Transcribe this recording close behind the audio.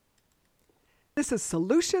This is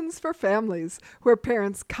Solutions for Families, where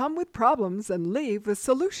parents come with problems and leave with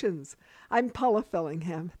solutions. I'm Paula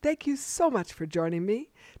Fellingham. Thank you so much for joining me.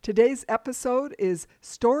 Today's episode is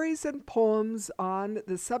Stories and Poems on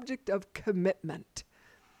the subject of commitment.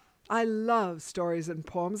 I love stories and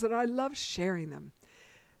poems, and I love sharing them.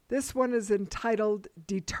 This one is entitled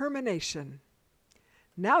Determination.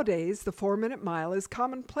 Nowadays, the 4-minute mile is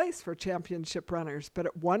commonplace for championship runners, but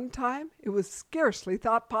at one time, it was scarcely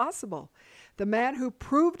thought possible. The man who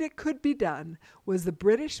proved it could be done was the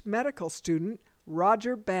British medical student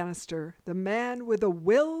Roger Bannister, the man with a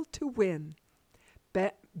will to win.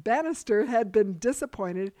 Bannister had been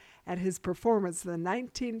disappointed at his performance in the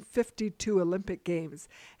 1952 Olympic Games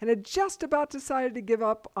and had just about decided to give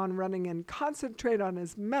up on running and concentrate on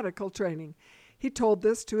his medical training. He told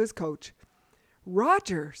this to his coach.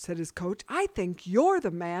 "Roger," said his coach, "I think you're the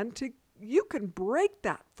man you can break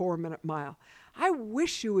that 4-minute mile. I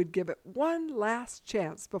wish you would give it one last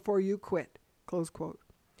chance before you quit." Close quote.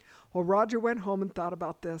 Well, Roger went home and thought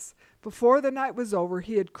about this. Before the night was over,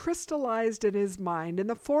 he had crystallized in his mind in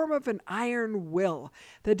the form of an iron will,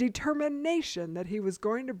 the determination that he was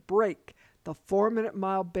going to break the 4-minute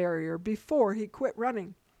mile barrier before he quit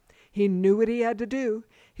running. He knew what he had to do.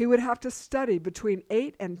 He would have to study between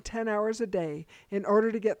 8 and 10 hours a day in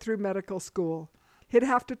order to get through medical school. He'd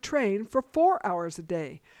have to train for 4 hours a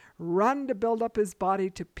day, run to build up his body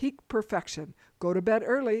to peak perfection, go to bed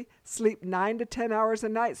early, sleep 9 to 10 hours a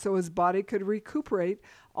night so his body could recuperate,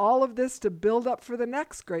 all of this to build up for the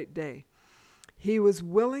next great day. He was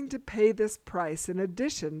willing to pay this price in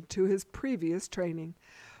addition to his previous training.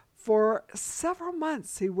 For several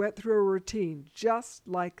months, he went through a routine just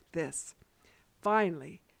like this.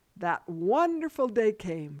 Finally, that wonderful day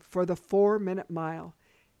came for the 4-minute mile.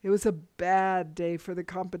 It was a bad day for the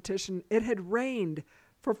competition. It had rained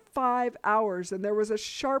for 5 hours, and there was a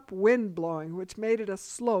sharp wind blowing, which made it a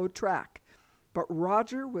slow track. But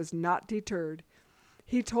Roger was not deterred.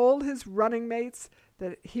 He told his running mates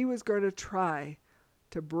that he was going to try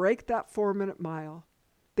to break that 4-minute mile.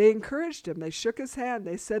 They encouraged him. They shook his hand.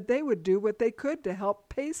 They said they would do what they could to help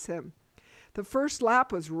pace him. The first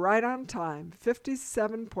lap was right on time,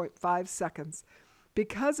 57.5 seconds.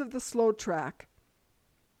 Because of the slow track,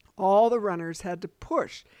 all the runners had to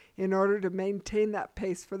push in order to maintain that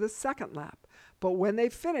pace for the second lap. But when they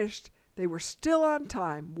finished, they were still on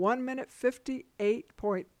time, 1 minute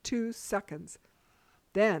 58.2 seconds.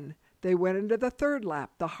 Then they went into the third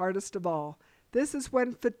lap, the hardest of all. This is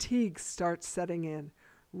when fatigue starts setting in.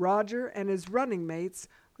 Roger and his running mates,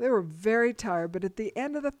 they were very tired, but at the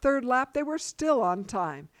end of the third lap, they were still on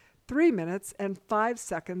time, 3 minutes and 5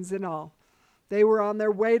 seconds in all. They were on their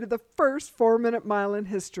way to the first 4-minute mile in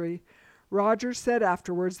history. Roger said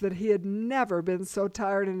afterwards that he had never been so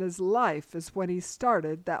tired in his life as when he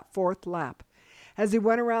started that fourth lap. As he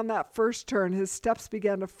went around that first turn, his steps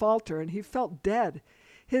began to falter and he felt dead.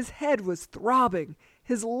 His head was throbbing,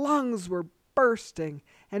 his lungs were bursting,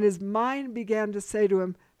 and his mind began to say to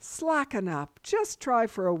him, "Slacken up, just try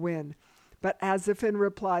for a win." But as if in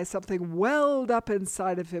reply, something welled up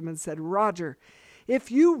inside of him and said, "Roger,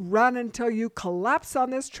 if you run until you collapse on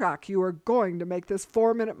this track, you are going to make this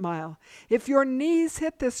 4-minute mile. If your knees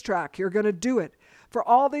hit this track, you're going to do it. For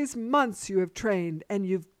all these months you have trained, and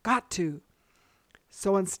you've got to."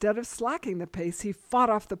 So instead of slacking the pace, he fought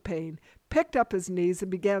off the pain, picked up his knees,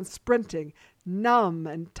 and began sprinting. Numb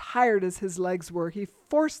and tired as his legs were, he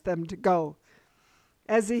forced them to go.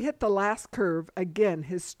 As he hit the last curve, again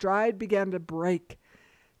his stride began to break.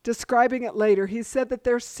 Describing it later, he said that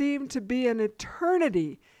there seemed to be an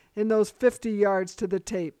eternity in those 50 yards to the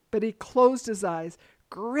tape, but he closed his eyes,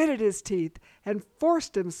 gritted his teeth, and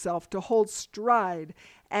forced himself to hold stride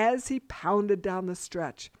as he pounded down the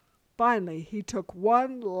stretch. Finally, he took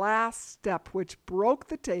one last step which broke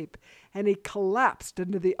the tape, and he collapsed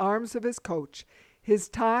into the arms of his coach. His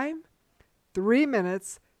time? 3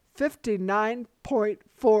 minutes,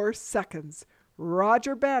 59.4 seconds.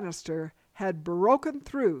 Roger Bannister had broken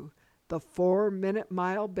through the 4-minute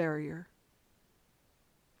mile barrier.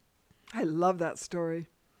 I love that story.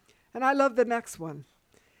 And I love the next one.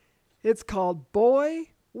 It's called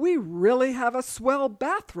Boy, We Really Have a Swell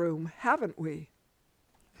Bathroom, Haven't We?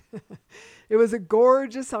 It was a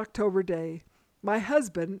gorgeous October day. My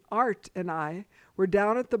husband, Art, and I were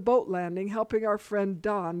down at the boat landing helping our friend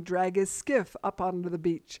Don drag his skiff up onto the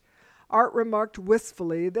beach. Art remarked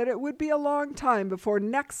wistfully that it would be a long time before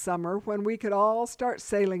next summer when we could all start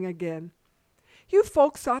sailing again. "You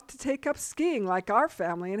folks ought to take up skiing like our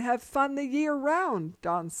family and have fun the year round,"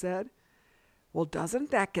 Don said. "Well,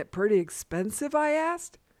 doesn't that get pretty expensive?" I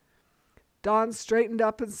asked. Don straightened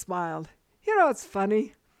up and smiled. "You know, it's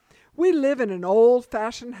funny. We live in an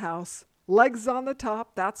old-fashioned house, legs on the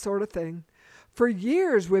top, that sort of thing. For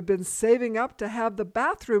years we've been saving up to have the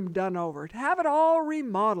bathroom done over, to have it all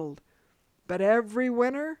remodeled. But every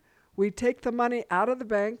winter, we take the money out of the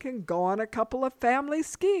bank and go on a couple of family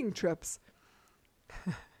skiing trips.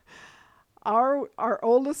 Our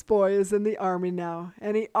oldest boy is in the Army now,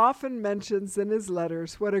 and he often mentions in his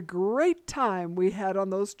letters what a great time we had on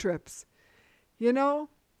those trips. You know,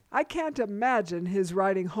 I can't imagine his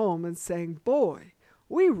writing home and saying, "Boy,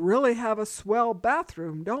 we really have a swell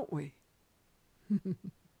bathroom, don't we?"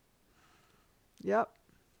 Yep,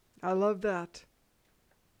 I love that.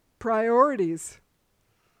 Priorities.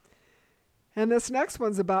 And this next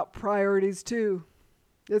one's about priorities too.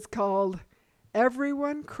 It's called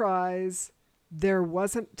Everyone Cries, There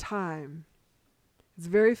Wasn't Time. It's a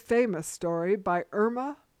very famous story by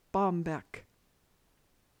Erma Bombeck.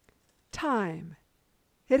 Time.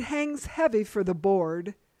 It hangs heavy for the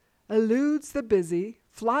bored, eludes the busy,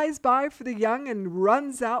 flies by for the young, and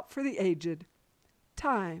runs out for the aged.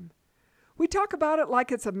 Time. We talk about it like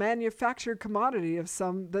it's a manufactured commodity of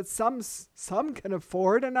some can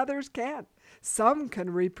afford and others can't. Some can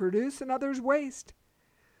reproduce and others waste.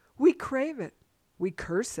 We crave it. We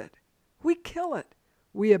curse it. We kill it.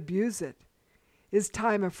 We abuse it. Is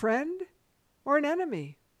time a friend or an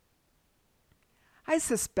enemy? I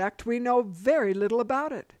suspect we know very little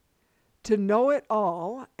about it. To know it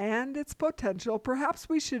all and its potential, perhaps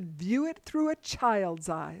we should view it through a child's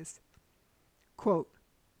eyes. Quote,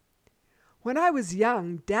 "When I was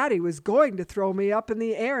young, Daddy was going to throw me up in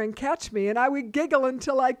the air and catch me, and I would giggle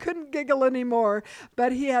until I couldn't giggle anymore,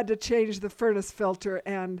 but he had to change the furnace filter,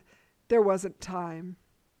 and there wasn't time.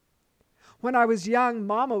 When I was young,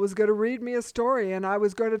 Mama was going to read me a story, and I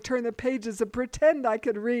was going to turn the pages and pretend I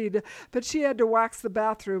could read, but she had to wax the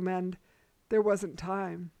bathroom, and there wasn't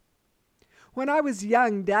time. When I was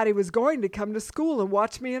young, Daddy was going to come to school and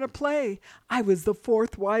watch me in a play. I was the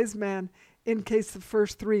fourth wise man, in case the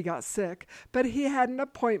first three got sick, but he had an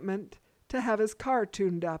appointment to have his car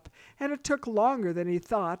tuned up, and it took longer than he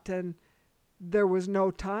thought, and there was no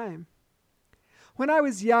time. When I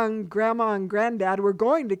was young, Grandma and Granddad were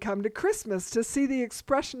going to come to Christmas to see the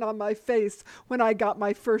expression on my face when I got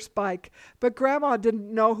my first bike, but Grandma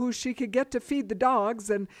didn't know who she could get to feed the dogs,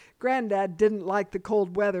 and Granddad didn't like the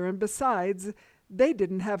cold weather, and besides, they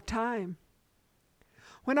didn't have time.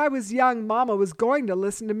 When I was young, Mama was going to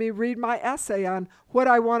listen to me read my essay on what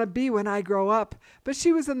I want to be when I grow up, but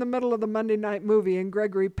she was in the middle of the Monday night movie, and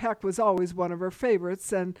Gregory Peck was always one of her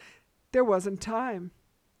favorites, and there wasn't time.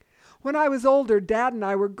 When I was older, Dad and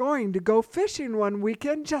I were going to go fishing one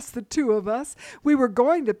weekend, just the two of us. We were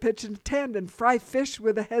going to pitch a tent and fry fish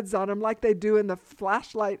with the heads on them like they do in the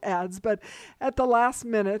flashlight ads, but at the last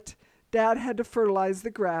minute, Dad had to fertilize the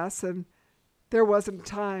grass, and there wasn't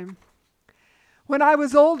time. When I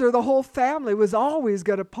was older, the whole family was always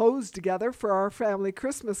going to pose together for our family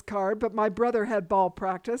Christmas card, but my brother had ball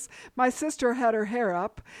practice, my sister had her hair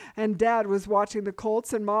up, and Dad was watching the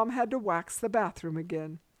Colts, and Mom had to wax the bathroom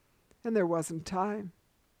again. And there wasn't time.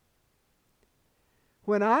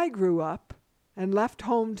 When I grew up and left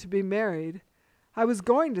home to be married, I was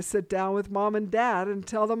going to sit down with Mom and Dad and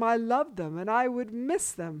tell them I loved them and I would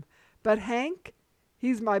miss them. But Hank,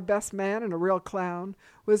 he's my best man and a real clown,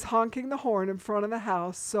 was honking the horn in front of the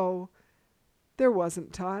house, so there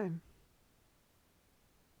wasn't time.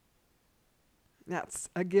 That's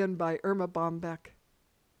again by Erma Bombeck.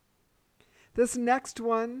 This next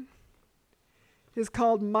one is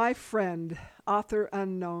called My Friend, author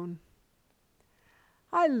unknown.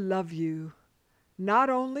 I love you, not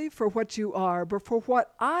only for what you are, but for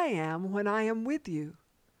what I am when I am with you.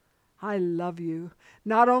 I love you,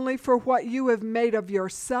 not only for what you have made of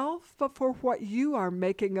yourself, but for what you are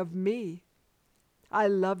making of me. I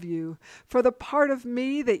love you for the part of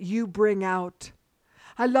me that you bring out.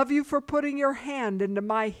 I love you for putting your hand into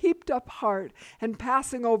my heaped-up heart and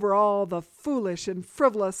passing over all the foolish and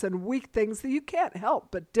frivolous and weak things that you can't help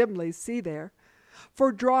but dimly see there,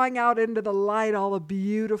 for drawing out into the light all the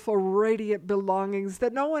beautiful, radiant belongings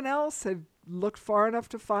that no one else had looked far enough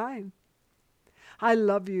to find. I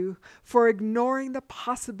love you for ignoring the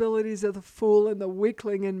possibilities of the fool and the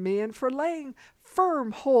weakling in me and for laying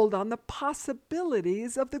firm hold on the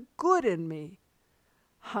possibilities of the good in me.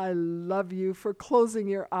 I love you for closing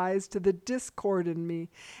your eyes to the discord in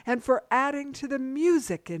me and for adding to the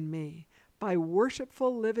music in me by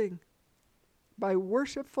worshipful living, by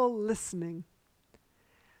worshipful listening.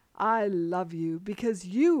 I love you because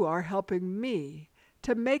you are helping me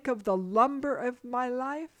to make of the lumber of my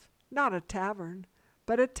life not a tavern,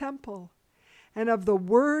 but a temple, and of the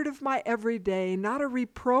word of my everyday not a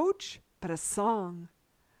reproach, but a song.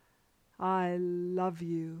 I love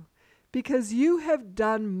you because you have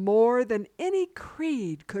done more than any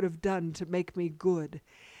creed could have done to make me good,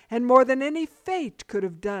 and more than any fate could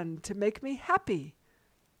have done to make me happy.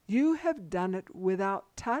 You have done it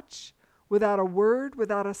without touch, without a word,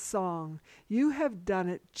 without a song. You have done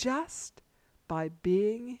it just by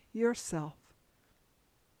being yourself.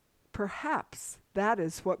 Perhaps that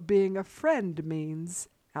is what being a friend means,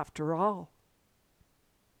 after all.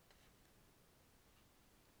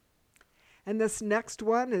 And this next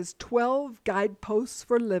one is 12 Guideposts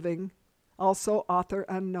for Living, also author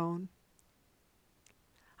unknown.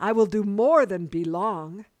 I will do more than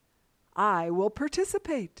belong. I will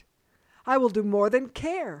participate. I will do more than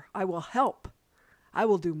care. I will help. I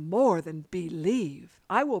will do more than believe.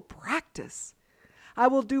 I will practice. I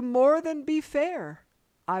will do more than be fair.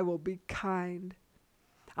 I will be kind.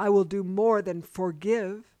 I will do more than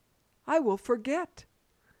forgive. I will forget.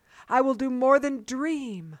 I will do more than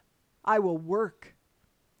dream. I will work.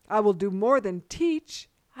 I will do more than teach.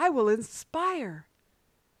 I will inspire.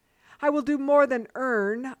 I will do more than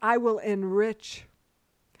earn. I will enrich.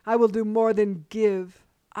 I will do more than give.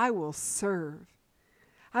 I will serve.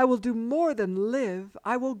 I will do more than live.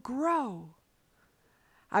 I will grow.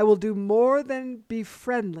 I will do more than be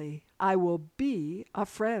friendly. I will be a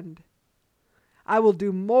friend. I will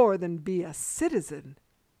do more than be a citizen.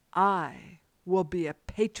 I will be a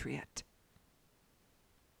patriot.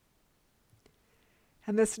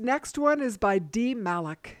 And this next one is by Dee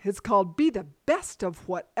Malik. It's called Be the Best of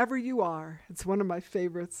Whatever You Are. It's one of my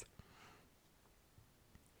favorites.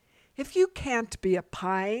 If you can't be a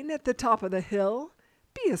pine at the top of the hill,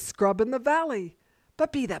 be a scrub in the valley,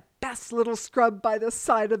 but be the best little scrub by the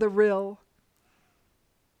side of the rill.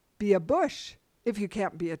 Be a bush if you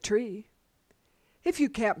can't be a tree. If you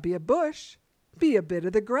can't be a bush, be a bit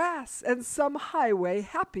of the grass and some highway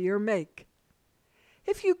happier make.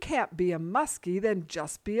 If you can't be a muskie, then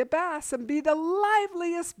just be a bass and be the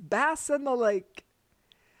liveliest bass in the lake.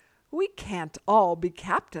 We can't all be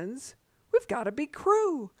captains. We've got to be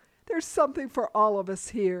crew. There's something for all of us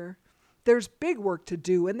here. There's big work to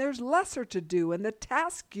do and there's lesser to do, and the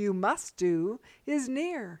task you must do is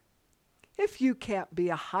near. If you can't be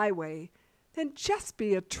a highway, then just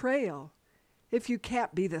be a trail. If you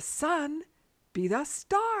can't be the sun, be the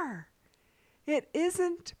star. It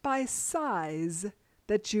isn't by size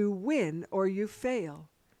that you win or you fail.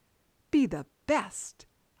 Be the best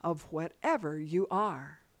of whatever you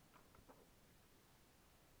are.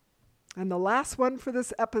 And the last one for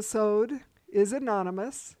this episode is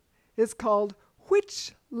anonymous. It's called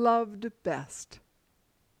Which Loved Best?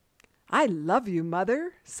 I love you,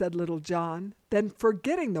 Mother, said little John. Then,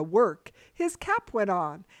 forgetting the work, his cap went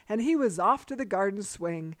on, and he was off to the garden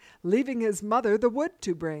swing, leaving his mother the wood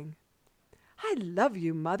to bring. I love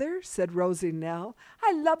you, Mother, said Rosie Nell.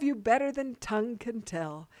 I love you better than tongue can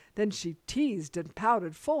tell. Then she teased and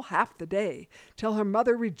pouted full half the day, till her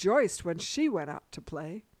mother rejoiced when she went out to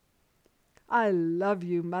play. I love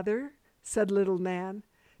you, Mother, said little Nan.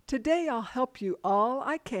 Today I'll help you all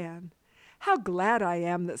I can. How glad I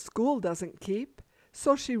am that school doesn't keep.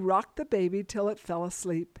 So she rocked the baby till it fell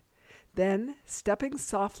asleep. Then, stepping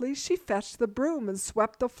softly, she fetched the broom and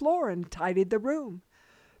swept the floor and tidied the room.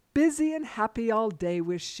 Busy and happy all day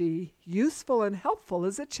was she, useful and helpful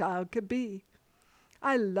as a child could be.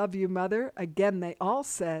 I love you, Mother, again they all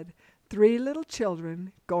said, 3 little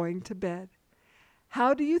children going to bed.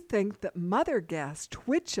 How do you think that Mother guessed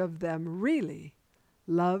which of them really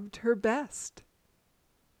loved her best?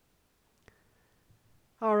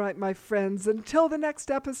 All right, my friends, until the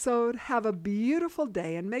next episode, have a beautiful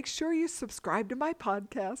day and make sure you subscribe to my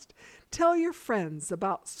podcast. Tell your friends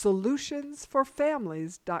about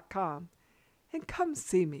solutionsforfamilies.com and come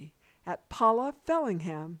see me at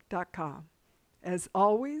paulafellingham.com. As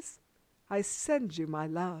always, I send you my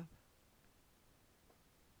love.